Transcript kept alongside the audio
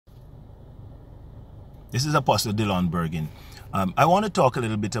This is Apostle Dylan Bergin. I want to talk a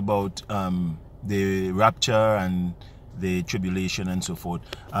little bit about the rapture and the tribulation and so forth.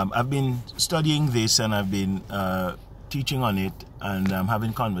 I've been studying this and I've been teaching on it, and I'm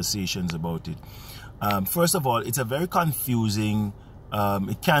having conversations about it. First of all, it's a very confusing,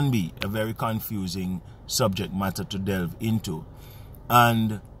 it can be a very confusing subject matter to delve into.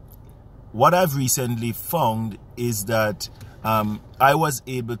 And what I've recently found is that I was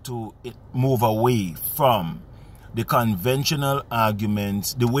able to move away from the conventional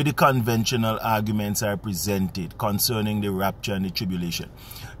arguments, the way the conventional arguments are presented concerning the rapture and the tribulation.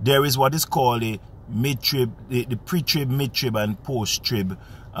 There is what is called a mid-trib, the pre-trib, mid-trib, and post-trib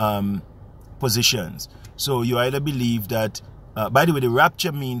positions. So you either believe that, by the way, the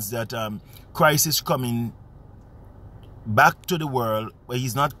rapture means that Christ is coming back to the world, where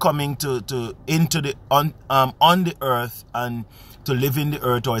he's not coming on the earth and to live in the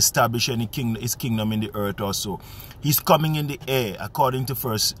earth or establish his kingdom in the earth or so. He's coming in the air, according to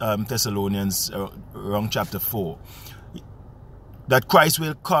First Thessalonians around chapter 4. That Christ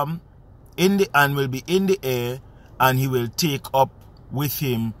will come and will be in the air, and he will take up with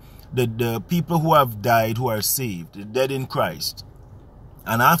him the people who have died, who are saved, the dead in Christ.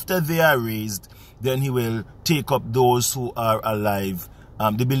 And after they are raised, then he will take up those who are alive,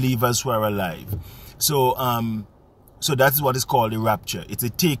 the believers who are alive. So so that's what is called the rapture. It's a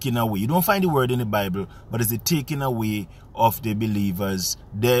taking away. You don't find the word in the Bible, but it's a taking away of the believers,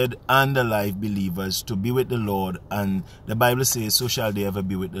 dead and alive believers, to be with the Lord. And the Bible says, so shall they ever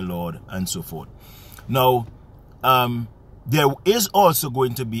be with the Lord, and so forth. Now, there is also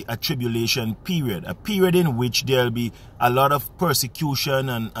going to be a tribulation period, a period in which there will be a lot of persecution,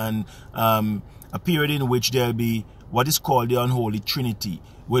 and a period in which there will be what is called the unholy trinity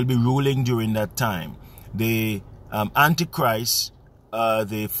will be ruling during that time. The Antichrist,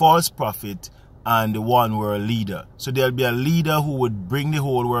 the false prophet, and the one world leader. So there'll be a leader who would bring the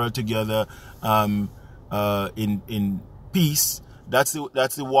whole world together in peace. That's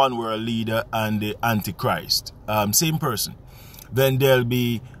the one world leader, and the Antichrist, same person. Then there'll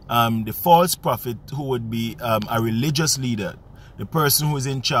be the false prophet, who would be a religious leader, the person who is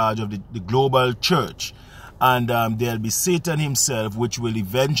in charge of the global church. And there'll be Satan himself, which will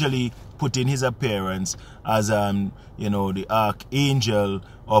eventually put in his appearance as you know, the archangel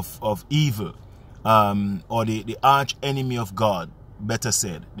of evil, or the arch enemy of God, better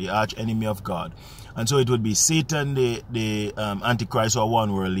said, the arch enemy of God. And so it would be Satan, the Antichrist or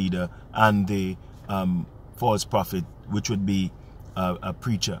one world leader, and the false prophet, which would be a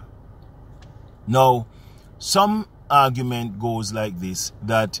preacher. Now, some argument goes like this,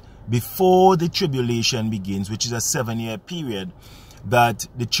 that before the tribulation begins, which is a 7-year period, that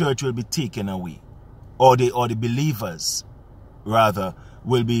the church will be taken away, or the believers, rather,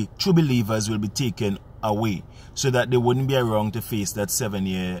 true believers will be taken away, so that they wouldn't be around to face that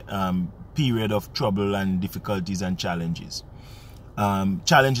 7-year period of trouble and difficulties and challenges.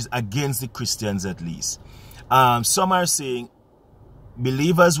 Challenges against the Christians, at least. Some are saying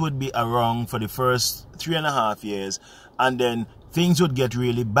believers would be around for the first 3.5 years, and then things would get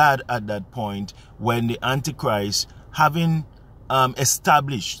really bad at that point, when the Antichrist, having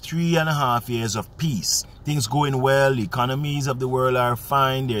established 3.5 years of peace, things going well, the economies of the world are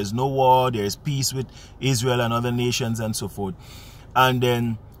fine, there's no war, there's peace with Israel and other nations and so forth. And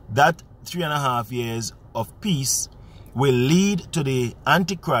then that 3.5 years of peace will lead to the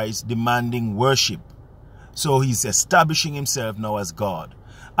Antichrist demanding worship. So he's establishing himself now as God.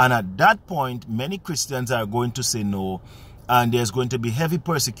 And at that point, many Christians are going to say no, and there's going to be heavy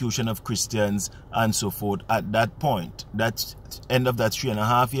persecution of Christians and so forth at that point. That's end of that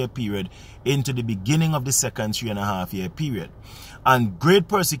 3.5-year period into the beginning of the second 3.5-year period. And great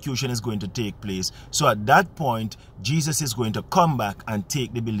persecution is going to take place. So at that point, Jesus is going to come back and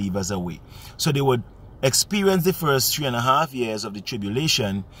take the believers away. So they would experience the first 3.5 years of the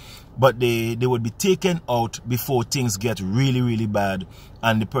tribulation, but they would be taken out before things get really, really bad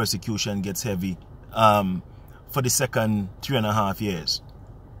and the persecution gets heavy for the second 3.5 years.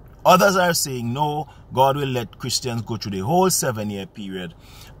 Others are saying, no, God will let Christians go through the whole 7-year period,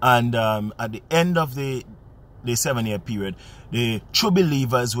 and at the end of the 7-year period, the true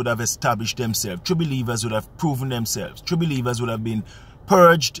believers would have established themselves. True believers would have proven themselves. True believers would have been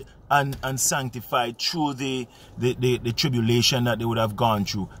purged and sanctified through the tribulation that they would have gone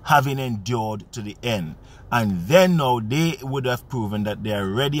through, having endured to the end. And then now they would have proven that they are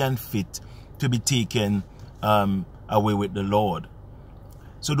ready and fit to be taken away with the Lord.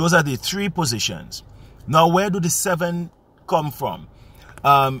 So those are the three positions. Now, where do the 7 come from?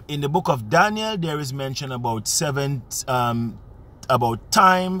 In the book of Daniel, there is mention about 7, about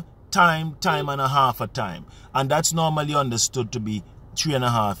time, time and a half a time. And that's normally understood to be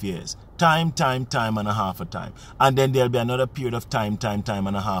 3.5 years. Time and a half a time. And then there'll be another period of time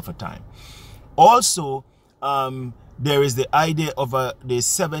and a half a time. Also, there is the idea of the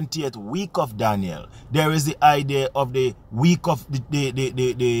 70th week of Daniel. There is the idea of the week of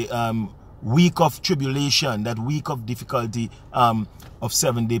the week of tribulation, that week of difficulty of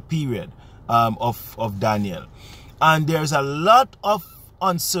 7-day period of Daniel. And there's a lot of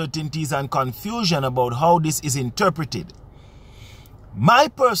uncertainties and confusion about how this is interpreted. My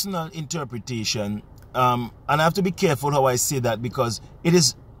personal interpretation, and I have to be careful how I say that, because it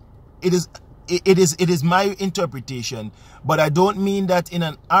is my interpretation, but I don't mean that in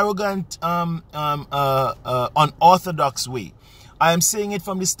an arrogant, unorthodox way. I am saying it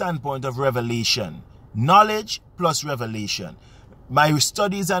from the standpoint of revelation. Knowledge plus revelation. My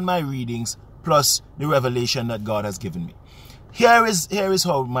studies and my readings plus the revelation that God has given me. Here is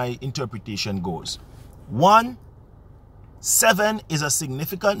how my interpretation goes. 1, 7 is a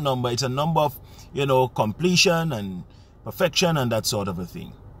significant number. It's a number of, completion and perfection and that sort of a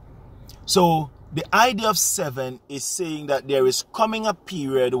thing. So the idea of 7 is saying that there is coming a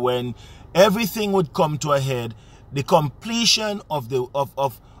period when everything would come to a head. The completion of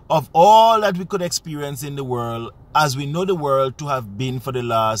all that we could experience in the world, as we know the world to have been for the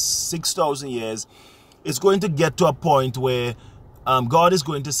last 6,000 years, is going to get to a point where God is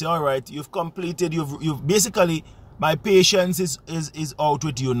going to say, all right, you've completed, you've basically, my patience is out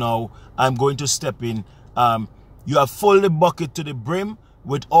with you now. I'm going to step in. You have filled the bucket to the brim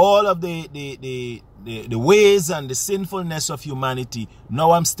with all of the ways and the sinfulness of humanity.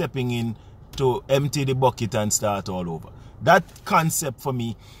 Now I'm stepping in to empty the bucket and start all over. That concept for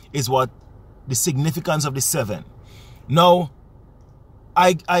me is what the significance of the 7. Now,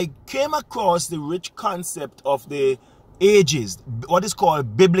 I came across the rich concept of the ages, what is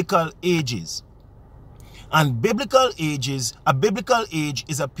called biblical ages. And a biblical age is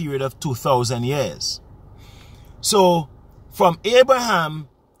a period of 2,000 years. So from Adam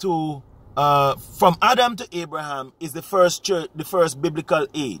to Abraham is the first church, the first biblical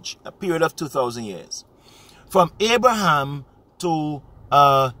age, a period of 2,000 years. From Abraham to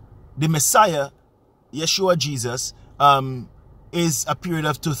the Messiah, Yeshua Jesus, is a period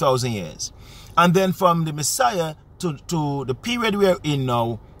of 2,000 years. And then from the Messiah to the period we're in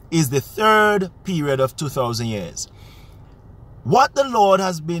now is the third period of 2,000 years. What the Lord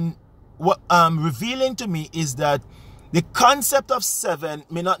has been revealing to me is that the concept of 7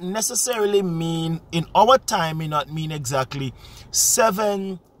 may not necessarily mean, in our time, may not mean exactly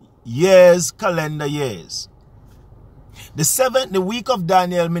 7 years, calendar years. The week of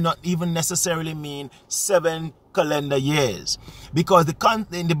Daniel may not even necessarily mean 7 calendar years. Because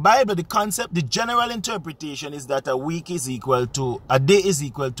in the Bible, the concept, the general interpretation is that a week is equal to, a day is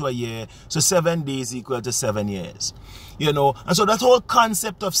equal to a year. So 7 days equal to 7 years. And so that whole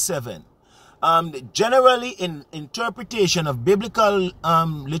concept of 7, generally in interpretation of biblical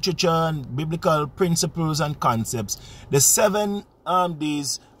literature and biblical principles and concepts, the 7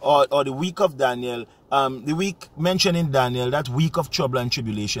 days or the week of Daniel, the week mentioned in Daniel, that week of trouble and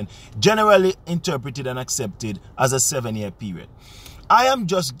tribulation, generally interpreted and accepted as a 7-year period. I'm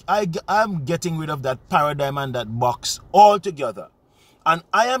getting rid of that paradigm and that box altogether. And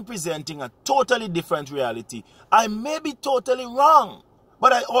I am presenting a totally different reality. I may be totally wrong,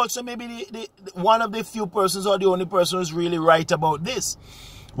 but I also may be one of the few persons or the only person who's really right about this.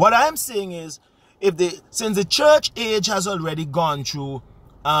 What I'm saying is, since the church age has already gone through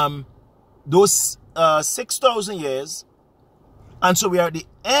those 6,000 years, and so we are at the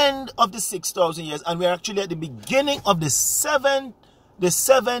end of the 6,000 years, and we are actually at the beginning of the seventh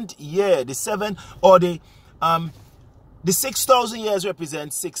year. The 6,000 years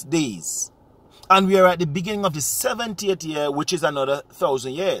represents 6 days. And we are at the beginning of the 70th year, which is another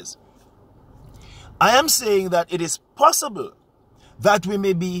 1,000 years. I am saying that it is possible that we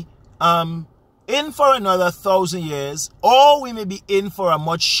may be in for another 1,000 years, or we may be in for a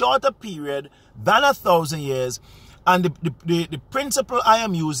much shorter period than 1,000 years. And the principle I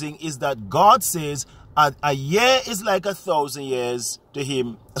am using is that God says a year is like 1,000 years to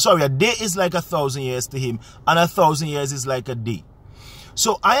him. Sorry, a day is like 1,000 years to him, and 1,000 years is like a day.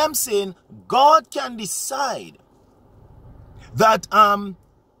 So I am saying God can decide that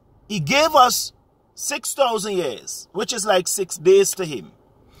he gave us 6,000 years, which is like 6 days to him.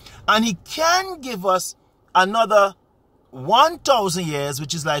 And he can give us another 1,000 years,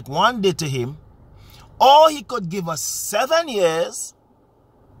 which is like 1 day to him. Or he could give us 7 years,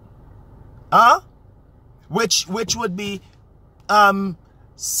 which would be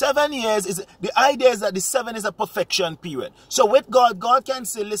 7 years is, the idea is that the 7 is a perfection period. So with God, God can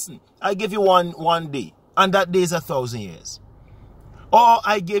say, listen, I give you one day, and that day is 1,000 years. Or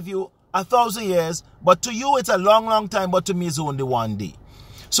I give you 1,000 years, but to you it's a long, long time, but to me it's only 1 day.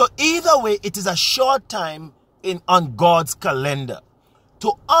 So either way, it is a short time on God's calendar.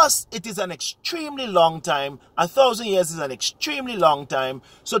 To us, it is an extremely long time. 1,000 years is an extremely long time.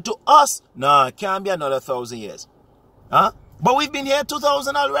 So to us, no, it can't be another 1,000 years. Huh? But we've been here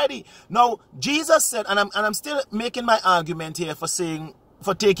 2,000 already. Now, Jesus said, and I'm still making my argument here for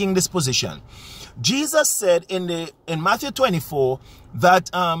taking this position. Jesus said in Matthew 24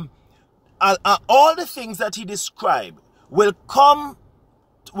 that all the things that he described will come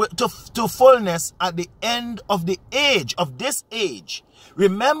to fullness at the end of the age, of this age.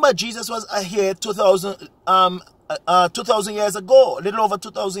 Remember, Jesus was here 2,000 years ago, a little over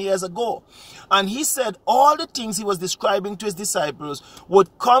 2,000 years ago. And he said all the things he was describing to his disciples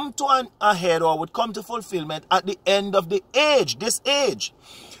would come to a head, or would come to fulfillment at the end of the age, this age.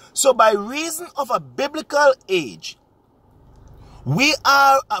 So by reason of a biblical age, we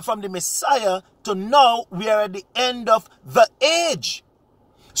are, from the Messiah to now, we are at the end of the age.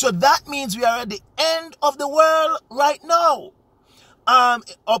 So that means we are at the end of the world right now.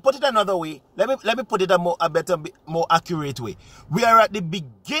 Or put it another way. Let me put it a better, more accurate way. We are at the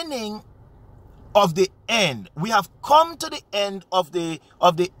beginning of the end. We have come to the end of the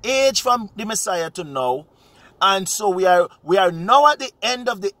age from the Messiah to now, and so we are now at the end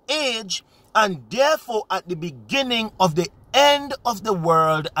of the age, and therefore at the beginning of the end of the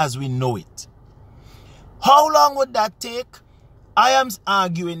world as we know it. How long would that take? I am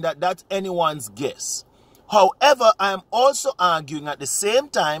arguing that that's anyone's guess. However, I am also arguing at the same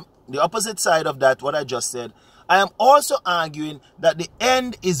time, the opposite side of that, what I just said, I am also arguing that the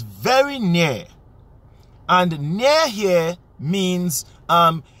end is very near. And near here means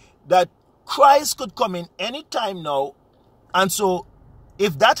that Christ could come in any time now. And so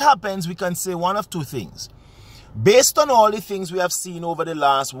if that happens, we can say one of two things. Based on all the things we have seen over the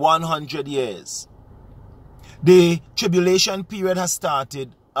last 100 years, the tribulation period has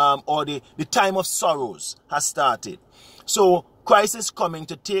started, or the time of sorrows has started. So Christ is coming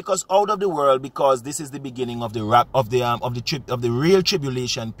to take us out of the world, because this is the beginning of the real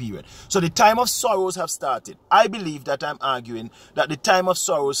tribulation period. So the time of sorrows have started. I believe that I'm arguing that the time of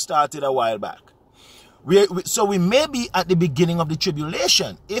sorrows started a while back. So we may be at the beginning of the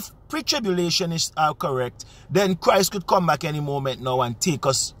tribulation. If pre-tribulationists are correct, then Christ could come back any moment now and take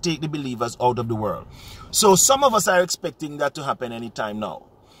the believers out of the world. So some of us are expecting that to happen anytime now.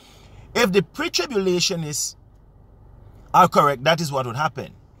 If the pre-tribulationists are correct, that is what would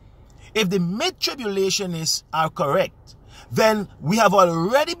happen. If the mid-tribulationists are correct, then we have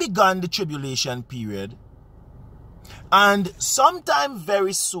already begun the tribulation period. And sometime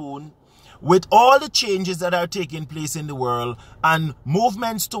very soon, with all the changes that are taking place in the world and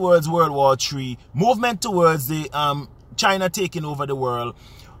movements towards World War III, movement towards the China taking over the world,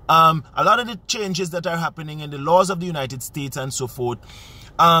 a lot of the changes that are happening in the laws of the United States and so forth,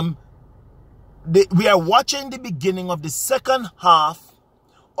 we are watching the beginning of the second half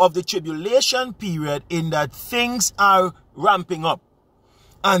of the tribulation period, in that things are ramping up.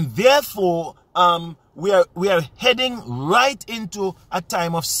 And therefore, we are heading right into a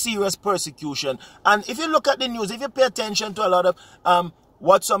time of serious persecution. And if you look at the news, if you pay attention to a lot of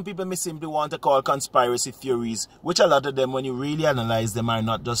what some people may simply want to call conspiracy theories, which a lot of them, when you really analyze them, are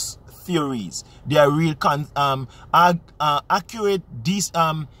not just theories. They are real accurate,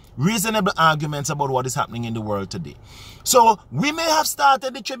 reasonable arguments about what is happening in the world today. So we may have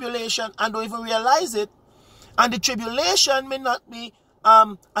started the tribulation and don't even realize it. And the tribulation may not be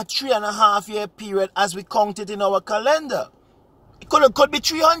a 3.5 year period as we count it in our calendar. It could be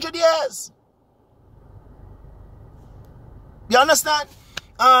 300 years. You understand?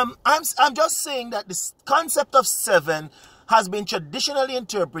 I'm just saying that this concept of 7 has been traditionally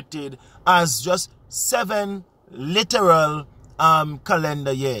interpreted as just 7 literal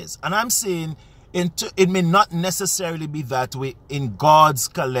calendar years. And I'm saying it may not necessarily be that way in God's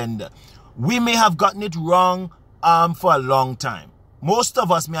calendar. We may have gotten it wrong for a long time. Most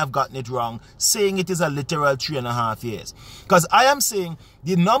of us may have gotten it wrong, saying it is a literal 3.5 years. Because I am saying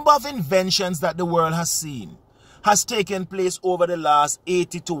the number of inventions that the world has seen has taken place over the last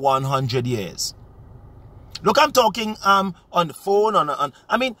 80 to 100 years. Look, I'm talking on the phone,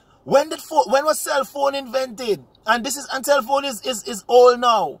 I mean, when was cell phone invented? And cell phone is old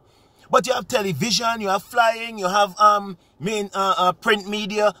now. But you have television, you have flying, you have print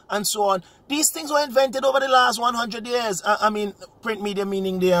media, and so on. These things were invented over the last 100 years. I mean, print media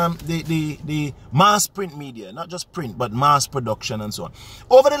meaning the mass print media, not just print, but mass production and so on.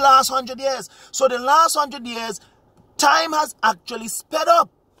 Over the last 100 years. So the last 100 years, time has actually sped up.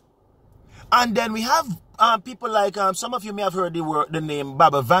 And then we have people like, some of you may have heard the name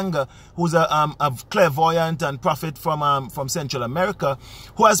Baba Vanga, who's a clairvoyant and prophet from Central America,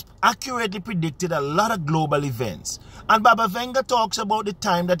 who has accurately predicted a lot of global events. And Baba Vanga talks about the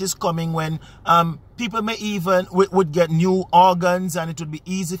time that is coming when people may even would get new organs, and it would be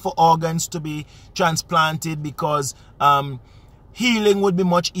easy for organs to be transplanted because healing would be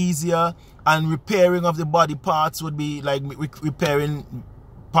much easier, and repairing of the body parts would be like repairing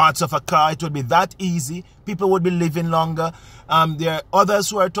parts of a car. It would be that easy. People would be living longer. There are others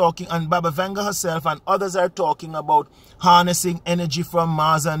who are talking, and Baba Vanga herself and others are talking about harnessing energy from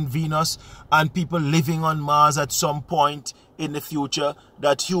Mars and Venus, and people living on Mars at some point in the future,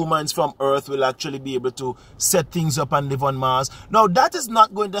 that humans from Earth will actually be able to set things up and live on Mars. Now, that is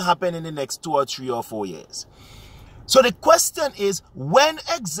not going to happen in the next 2 or 3 or 4 years. So the question is, when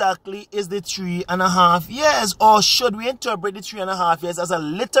exactly is the 3.5 years? Or should we interpret the 3.5 years as a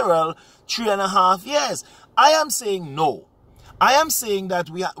literal 3.5 years? I am saying no. I am saying that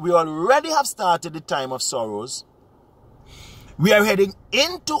we already have started the time of sorrows. We are heading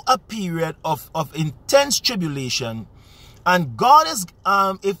into a period of intense tribulation. And God is,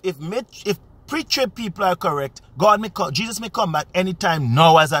 if pre-trib people are correct, Jesus may come back anytime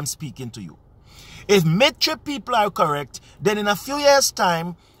now as I'm speaking to you. If mid-trib people are correct, then in a few years'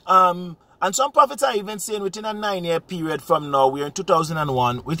 time, and some prophets are even saying within a 9-year period from now, we're in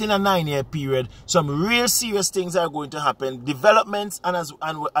 2001, within a 9-year period, some real serious things are going to happen, developments and as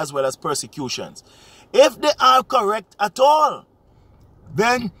well as persecutions. If they are correct at all,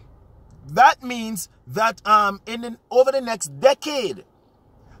 then that means that over the next decade,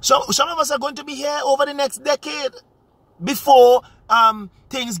 so some of us are going to be here over the next decade before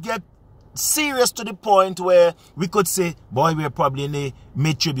things get serious to the point where we could say, boy, we're probably in a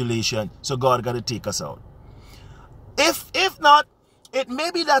mid-tribulation, so God got to take us out. If not, it may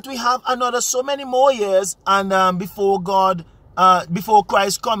be that we have another so many more years, and before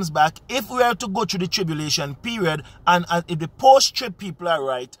Christ comes back, if we are to go through the tribulation period, and if the post-trib people are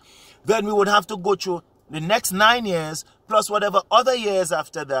right, then we would have to go through the next 9 years, plus whatever other years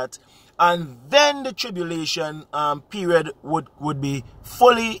after that, and then the tribulation period would be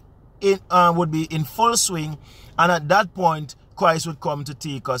in full swing, and at that point Christ would come to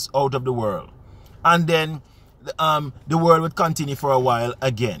take us out of the world, and then the world would continue for a while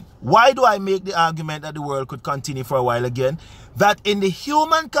again. Why do I make the argument that the world could continue for a while again? That in the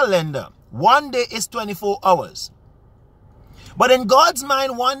human calendar, one day is 24 hours. But in God's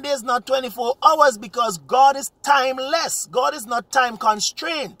mind, one day is not 24 hours, because God is timeless. God is not time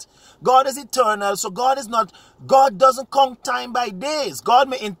constrained. God is eternal, so God doesn't count time by days. God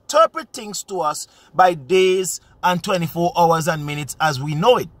may interpret things to us by days and 24 hours and minutes as we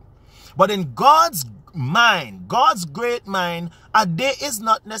know it. But in God's mind, God's great mind, a day is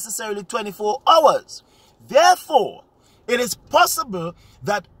not necessarily 24 hours. Therefore, it is possible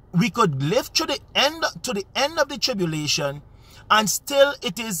that we could live to the end of the tribulation, and still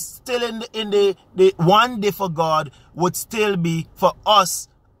it is still in the one day for God would still be for us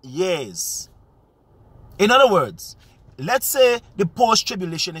years. In other words, let's say the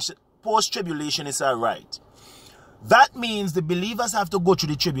post-tribulationists are right. That means the believers have to go through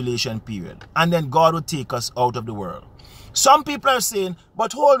the tribulation period, and then God will take us out of the world. Some people are saying,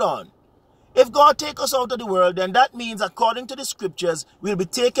 but hold on. If God take us out of the world, then that means, according to the scriptures, we'll be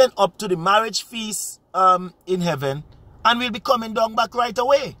taken up to the marriage feast in heaven, and we'll be coming down back right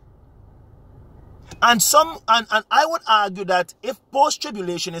away. And I would argue that if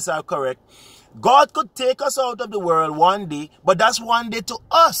post-tribulationists are correct, God could take us out of the world one day, but that's one day to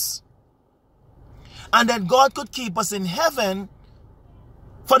us. And then God could keep us in heaven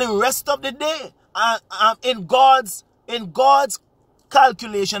for the rest of the day. In God's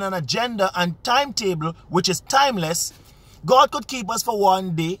calculation and agenda and timetable, which is timeless, God could keep us for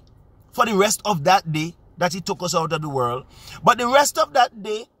one day, for the rest of that day that he took us out of the world. But the rest of that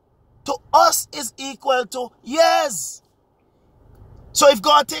day to us is equal to years. So if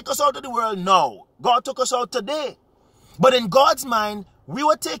God take us out of the world now, God took us out today. But in God's mind, we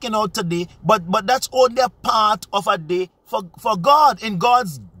were taken out today, but that's only a part of a day for God. In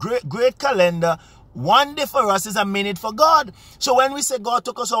God's great calendar, one day for us is a minute for God. So when we say God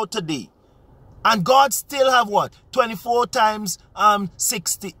took us out today, and God still have what? 24 times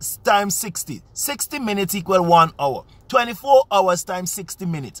 60 times 60. 60 minutes equal 1 hour. 24 hours times 60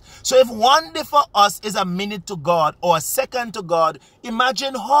 minutes. So if one day for us is a minute to God or a second to God,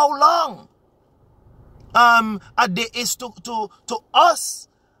 imagine how long a day is to us.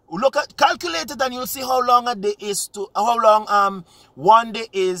 Look at, calculate it, and you'll see how long a day is to, how long one day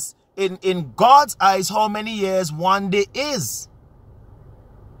is in God's eyes, how many years one day is.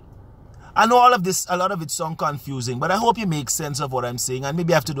 I know all of this, a lot of it sounds confusing, but I hope you make sense of what I'm saying, and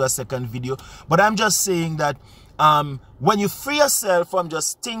maybe I have to do a second video. But I'm just saying that when you free yourself from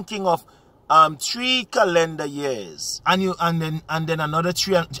just thinking of 3 calendar years, and then another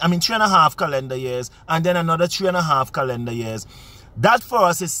 3.5 calendar years, and then another 3.5 calendar years, that for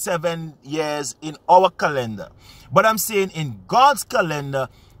us is 7 years in our calendar. But I'm saying in God's calendar,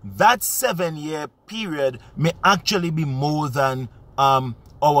 that 7-year period may actually be more than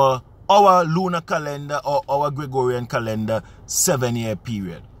our lunar calendar or our Gregorian calendar 7-year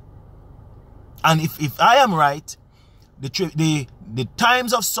period. And if I am right, the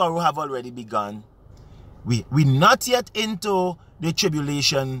times of sorrow have already begun. We're not yet into the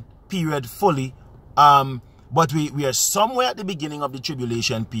tribulation period fully, but we are somewhere at the beginning of the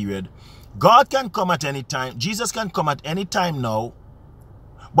tribulation period. God can come at any time. Jesus can come at any time now.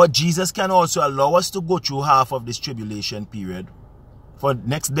 But Jesus can also allow us to go through half of this tribulation period for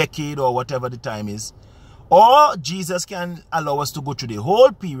next decade or whatever the time is. Or Jesus can allow us to go through the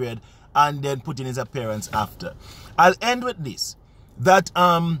whole period and then put in his appearance after. I'll end with this. That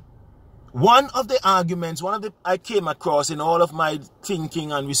one of the arguments, I came across in all of my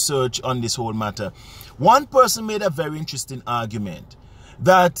thinking and research on this whole matter, one person made a very interesting argument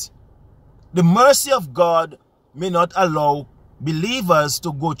that the mercy of God may not allow believers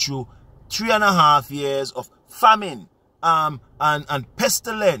to go through 3.5 years of famine and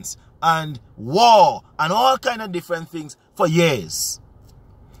pestilence and war and all kind of different things for years.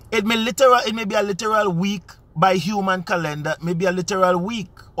 It may be a literal week by human calendar, maybe a literal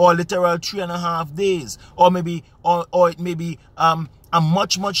week or literal 3.5 days, or it may be a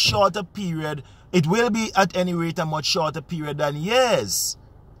much shorter period. It will be at any rate a much shorter period than years,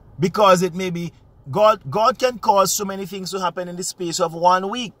 because it may be God can cause so many things to happen in the space of 1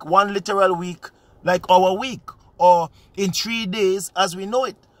 week, one literal week, like our week, or in 3 days as we know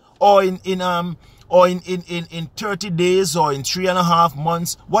it, or in 30 days, or in 3.5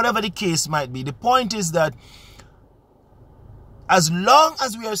 months, whatever the case might be. The point is that as long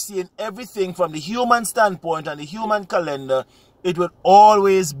as we are seeing everything from the human standpoint and the human calendar, it will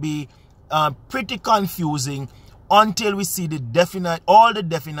always be pretty confusing until we see all the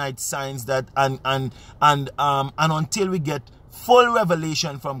definite signs that and until we get full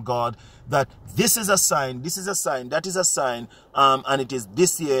revelation from God that this is a sign, that is a sign, and it is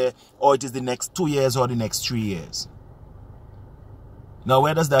this year, or it is the next 2 years, or the next 3 years. Now,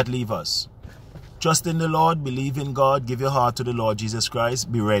 where does that leave us? Trust in the Lord, believe in God, give your heart to the Lord Jesus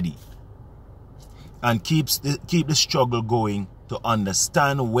Christ, be ready, and keep the struggle going to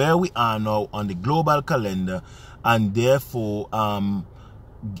understand where we are now on the global calendar, and therefore and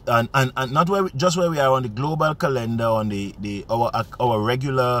not just where we are on the global calendar, on our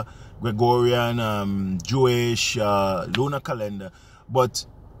regular Gregorian Jewish lunar calendar, but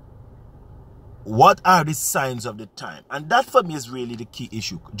what are the signs of the time? And that for me is really the key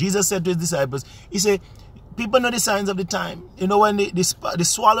issue. Jesus said to his disciples, he said, people know the signs of the time. You know, when the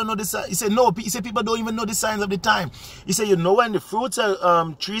swallow know the signs. He said, no, he said, people don't even know the signs of the time. He said, you know, when the fruits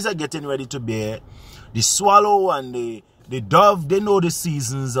are, trees are getting ready to bear, the swallow and the dove, they know the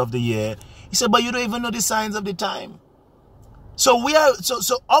seasons of the year. He said, but you don't even know the signs of the time. So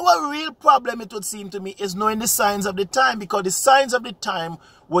our real problem, it would seem to me, is knowing the signs of the time, because the signs of the time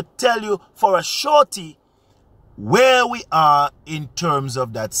would tell you for a shorty where we are in terms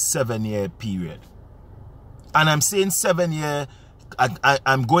of that 7-year period. And I'm saying 7 year,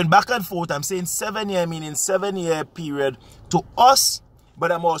 I'm going back and forth. I'm saying 7 year meaning 7-year period to us,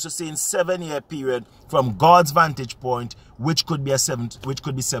 but I'm also saying 7-year period from God's vantage point, which could be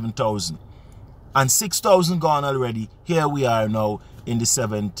 7,000. And 6,000 gone already. Here we are now in the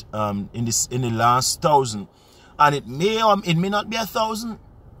in the last 1,000, and it may not be 1,000.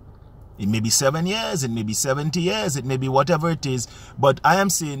 It may be 7 years, it may be 70 years, it may be whatever it is. But I am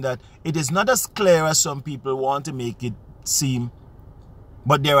saying that it is not as clear as some people want to make it seem.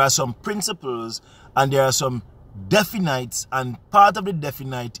 But there are some principles and there are some definites, and part of the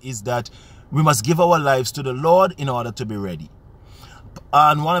definite is that we must give our lives to the Lord in order to be ready.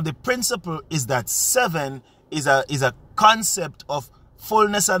 And one of the principles is that 7 is a concept of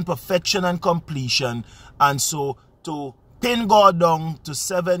fullness and perfection and completion. And so to pin God down to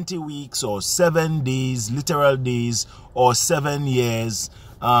 70 weeks or 7 days, literal days, or 7 years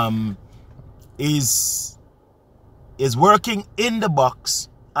is is working in the box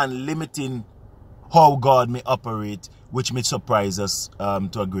and limiting how God may operate, which may surprise us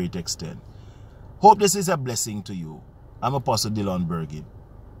to a great extent. Hope this is a blessing to you. I'm Apostle Dylan Bergin.